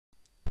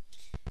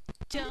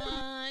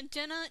Dun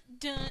dun dun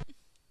dun.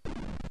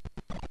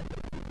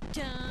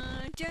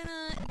 Dun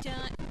dun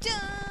dun dun.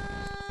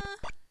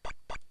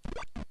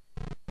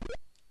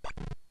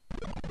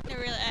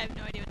 I have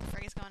no idea what the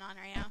frick is going on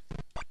right now.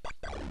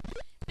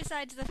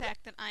 Besides the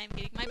fact that I am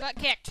getting my butt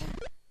kicked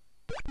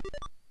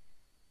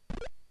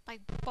by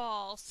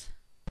balls.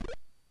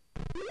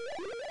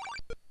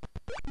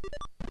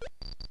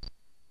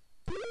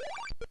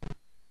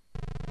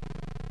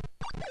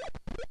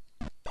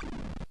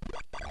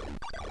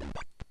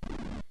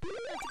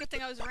 It's a good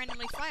thing I was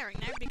randomly firing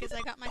there because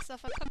I got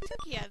myself a cooked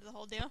cookie out of the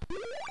whole deal.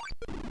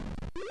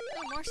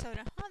 Oh, more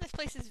soda. Oh, this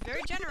place is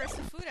very generous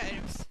with food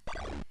items.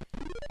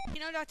 You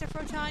know, Dr.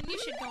 Proton, you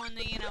should go in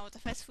the, the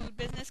fast food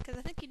business because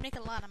I think you'd make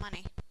a lot of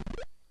money.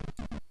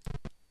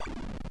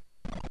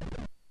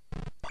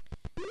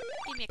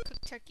 Give me a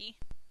cooked turkey.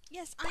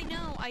 Yes, I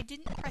know, I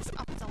didn't press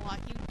up to lock.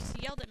 You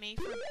just yelled at me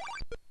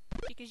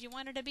because you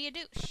wanted to be a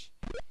douche.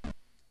 I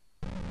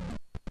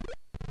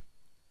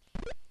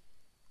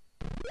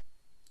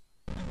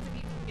don't think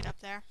you can get up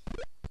there.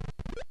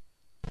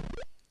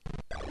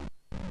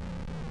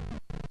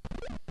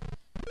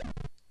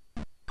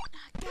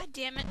 God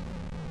damn it.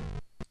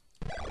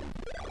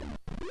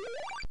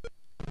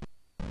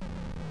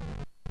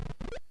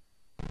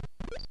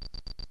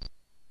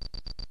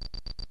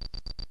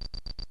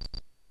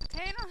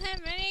 Okay, I don't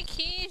have any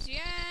keys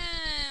yet.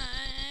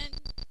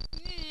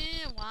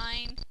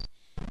 Whine.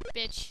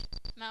 Bitch.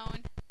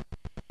 Moan.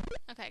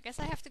 Okay, I guess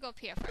I have to go up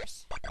here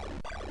first.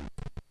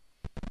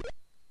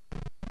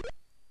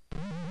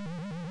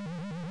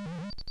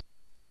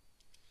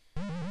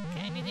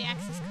 Okay, I need the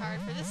access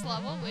card for this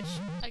level, which,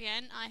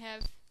 again, I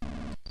have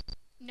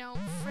no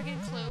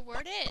friggin' clue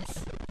where it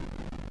is.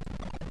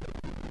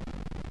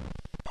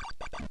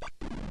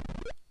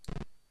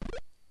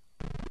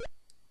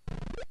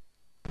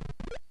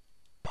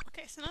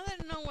 Okay, so now that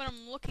I know what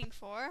I'm looking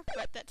for,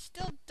 but that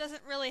still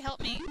doesn't really help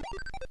me.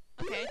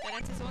 Okay, that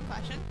answers one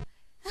question.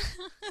 I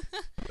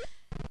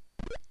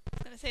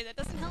was gonna say, that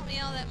doesn't help me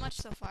all that much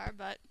so far,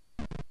 but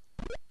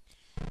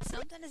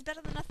something is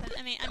better than nothing.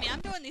 I mean,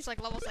 I'm doing these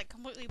levels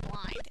completely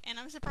blind, and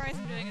I'm surprised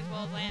I'm doing as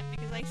well as I am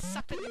because I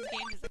sucked at these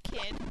games as a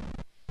kid.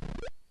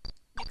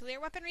 Nuclear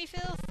weapon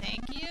refill,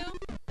 thank you.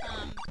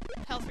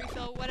 Health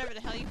refill, whatever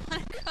the hell you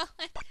want to call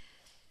it.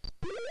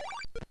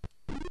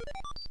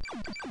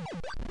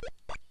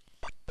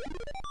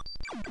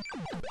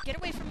 Oh, get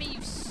away from me,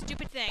 you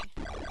stupid thing.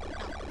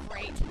 Oh,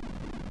 great.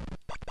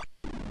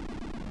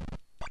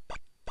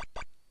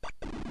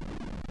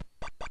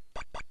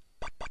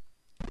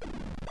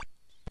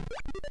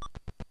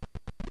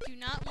 Do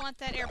not want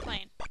that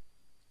airplane.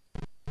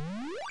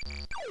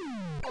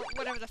 Or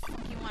whatever the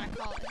fuck you want to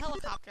call it.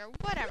 Helicopter,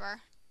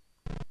 whatever.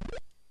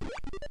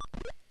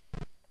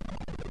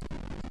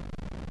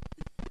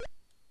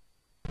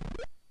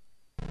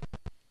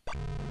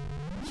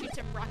 Shoot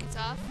some rockets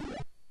off.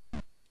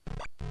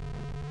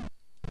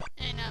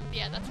 And,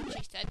 yeah, that's what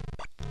she said.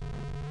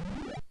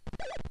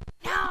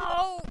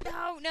 No!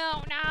 No,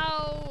 no,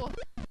 no!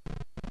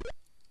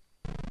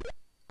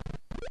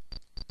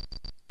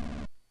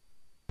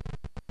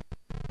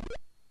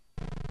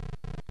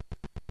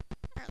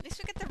 Or at least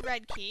we get the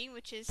red key,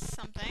 which is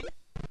something.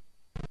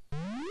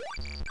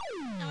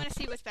 I want to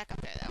see what's back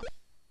up there, though.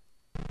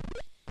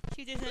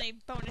 See if there's any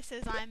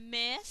bonuses I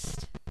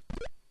missed.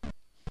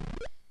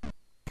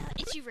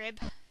 Itchy rib.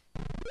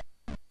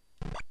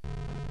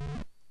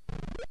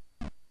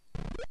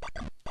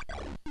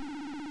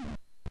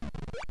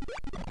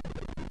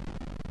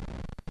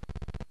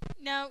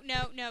 No,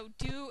 no, no,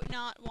 do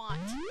not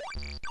want.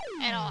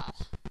 At all.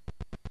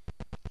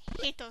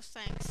 Hate those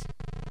things.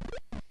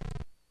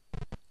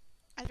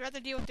 I'd rather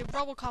deal with the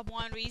Robocop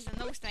wannabies than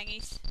those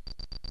thingies.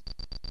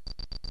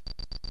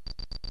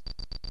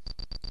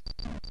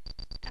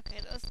 Okay,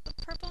 those the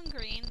purple and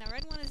green. The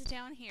red one is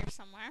down here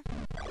somewhere.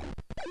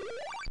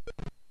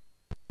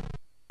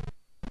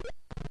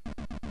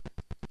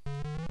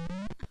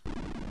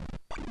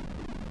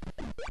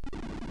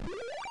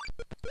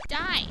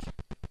 Die!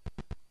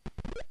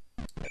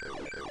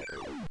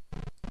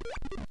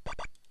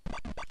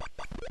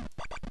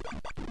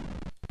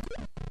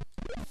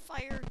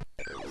 Fire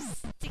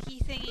sticky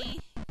thingy.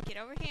 Get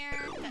over here.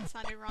 That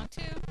sounded wrong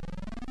too.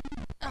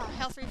 Oh,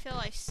 health refill.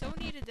 I so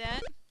needed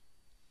that.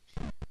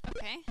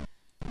 Okay.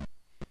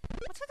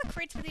 What's with the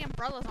crates with the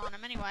umbrellas on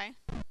them anyway?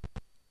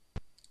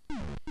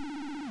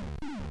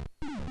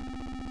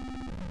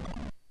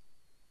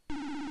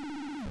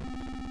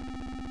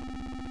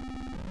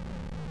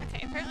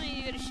 Okay, apparently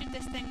you gotta shoot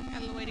this thing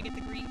out of the way to get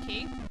the green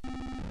key.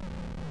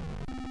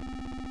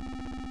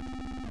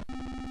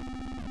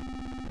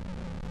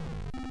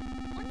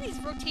 What do these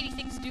rotating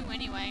things do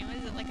anyway? What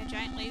is it, like a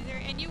giant laser?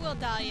 And you will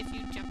die if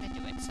you jump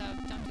into it, so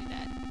don't do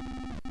that.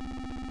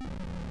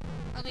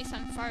 Or at least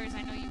on fires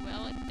I know you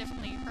will. It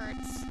definitely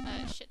hurts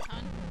a shit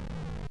ton.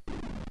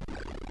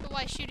 But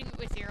why shooting it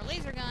with your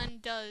laser gun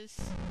does,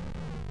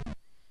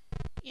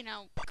 you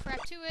know,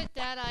 crap to it,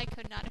 that I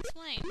could not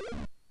explain.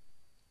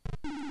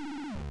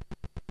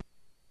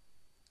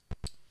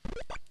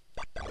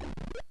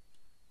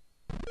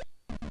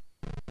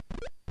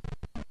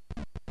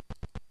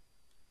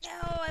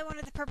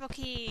 purple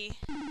key.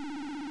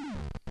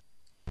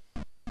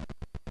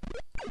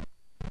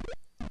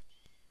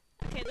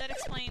 Okay, that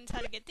explains how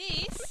to get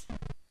these.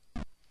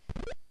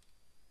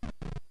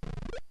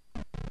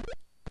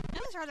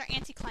 That was rather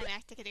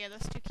anticlimactic to get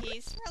those two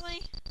keys.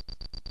 Really?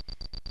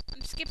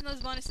 I'm skipping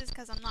those bonuses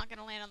because I'm not going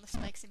to land on the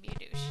spikes and be a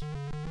douche.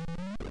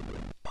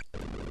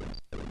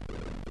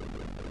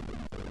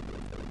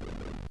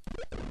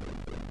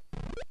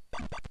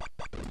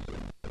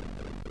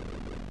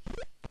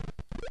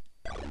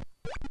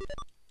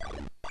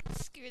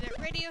 Screw that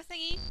radio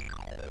thingy.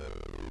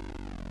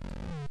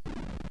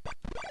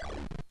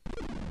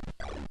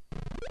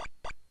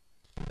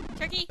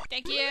 Turkey,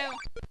 thank you!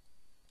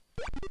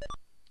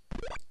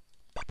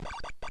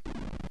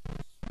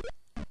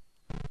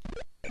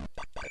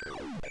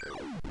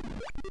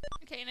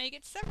 Okay, now you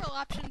get several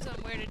options on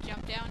where to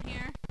jump down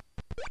here.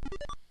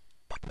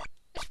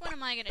 Which one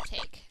am I gonna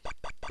take?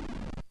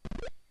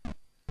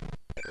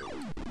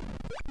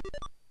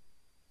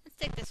 Let's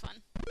take this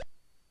one.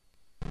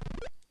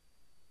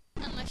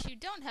 Unless you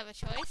don't have a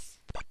choice.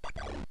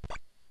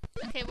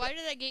 Okay, why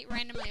did that gate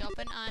randomly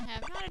open? I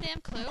have not a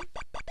damn clue.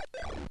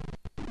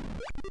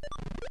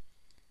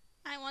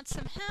 I want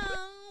some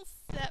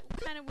health. That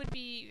kind of would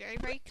be very,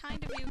 very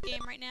kind of you,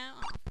 game, right now.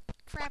 Oh,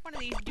 crap, one of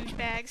these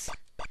douchebags.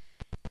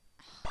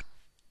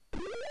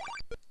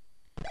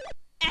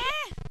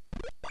 Ah!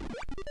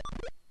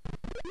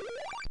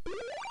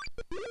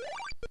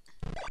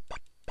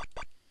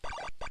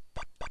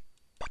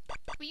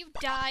 Will you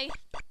die?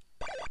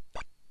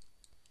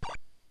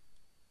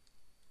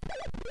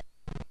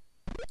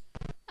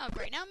 Oh,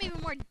 great. Now I'm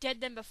even more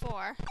dead than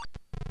before.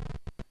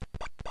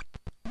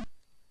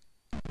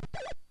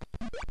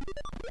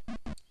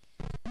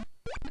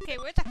 Okay,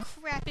 where the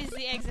crap is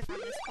the exit from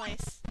this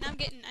place? Now I'm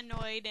getting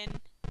annoyed and...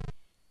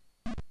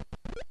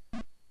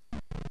 I'm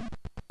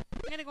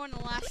gonna go in the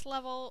last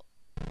level,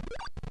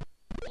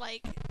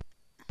 like,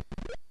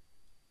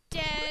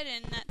 dead,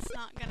 and that's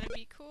not gonna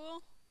be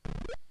cool.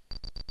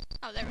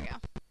 Oh, there we go.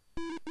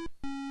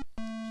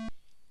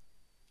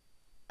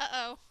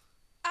 Uh-oh.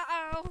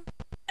 Uh-oh.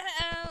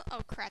 Uh-oh.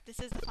 Oh, crap. This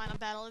is the final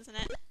battle, isn't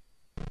it?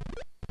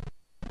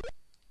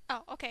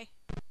 Oh, okay.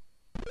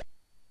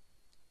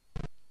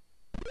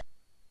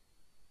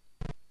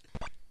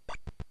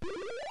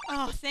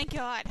 Oh, thank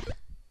God.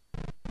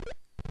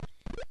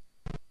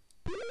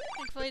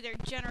 Thankfully, they're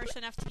generous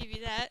enough to give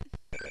you that.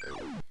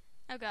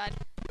 Oh, God.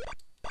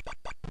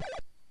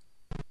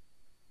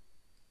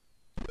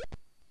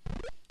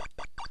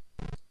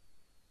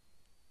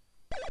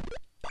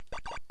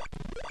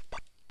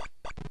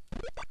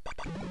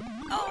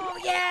 Oh,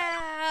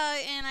 yeah!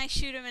 And I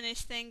shoot him and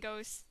his thing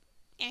goes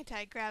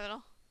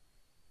anti-gravital.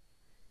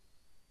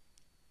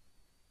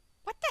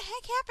 What the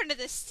heck happened to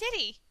this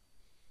city?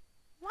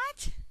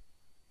 What?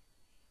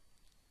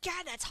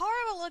 God, that's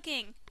horrible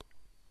looking!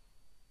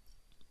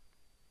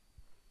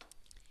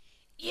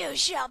 You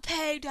shall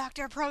pay,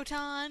 Dr.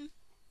 Proton!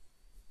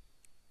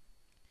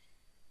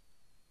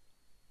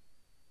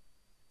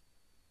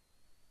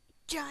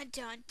 Dun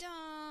dun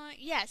dun!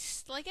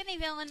 Yes, like any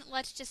villain,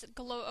 let's just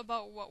gloat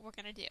about what we're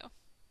gonna do.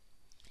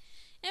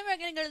 And we're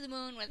gonna go to the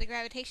moon where the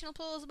gravitational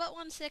pull is about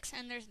 1/6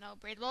 and there's no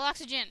breathable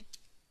oxygen.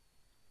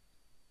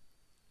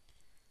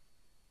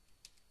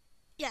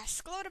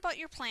 Yes, gloat about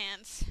your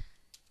plans.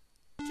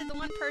 To the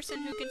one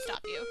person who can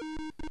stop you.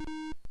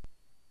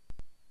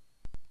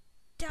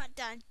 Dun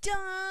dun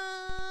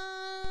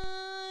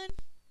dun!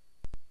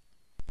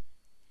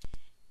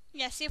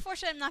 Yeah, see,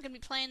 unfortunately I'm not going to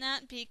be playing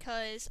that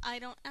because I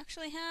don't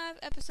actually have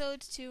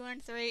episodes 2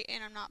 and 3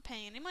 and I'm not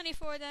paying any money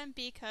for them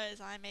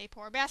because I'm a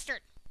poor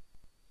bastard.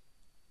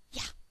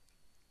 Yeah.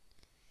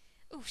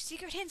 Ooh,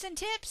 secret hints and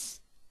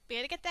tips! We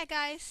gotta get that,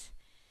 guys.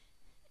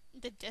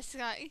 The disc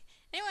guy.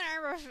 Anyone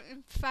remember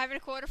 5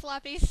 1/4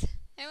 floppies?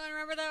 Anyone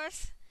remember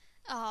those?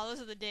 Oh,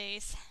 those are the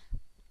days.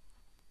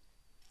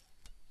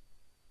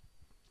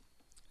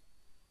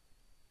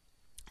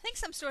 I think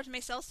some stores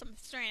may sell some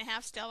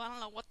 3.5 still. I don't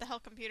know what the hell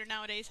computer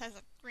nowadays has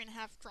a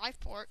 3.5 drive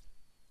port.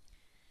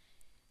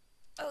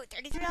 Oh,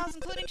 $33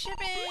 including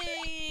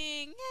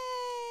shipping!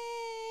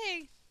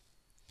 Yay!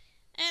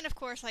 And of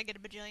course I get a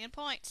bajillion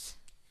points.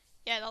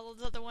 Yeah, all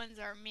those other ones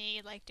are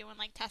me, like, doing,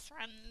 like, test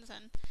runs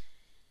and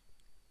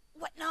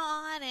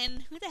whatnot,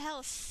 and who the hell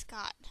is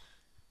Scott?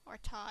 Or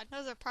Todd?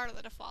 Those are part of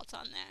the defaults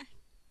on there.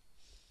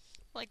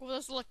 Like, we'll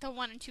just look the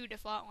 1 and 2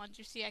 default ones.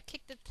 You see, I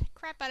kick the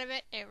crap out of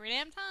it every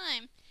damn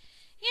time.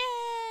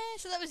 Yay!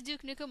 So that was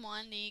Duke Nukem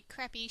 1, the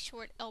crappy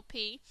short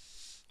LP.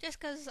 Just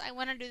because I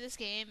want to do this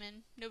game,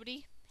 and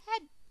nobody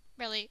had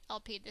really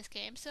LP'd this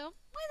game, so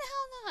why the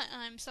hell not?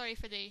 I'm sorry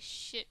for the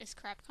shit is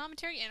crap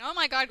commentary, and oh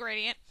my god,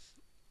 Gradient.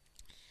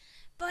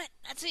 But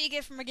that's what you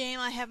get from a game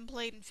I haven't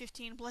played in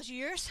 15 plus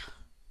years.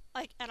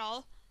 Like, at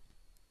all.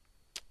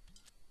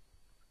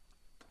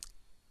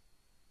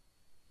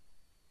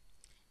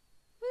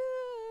 Woo!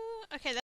 Okay,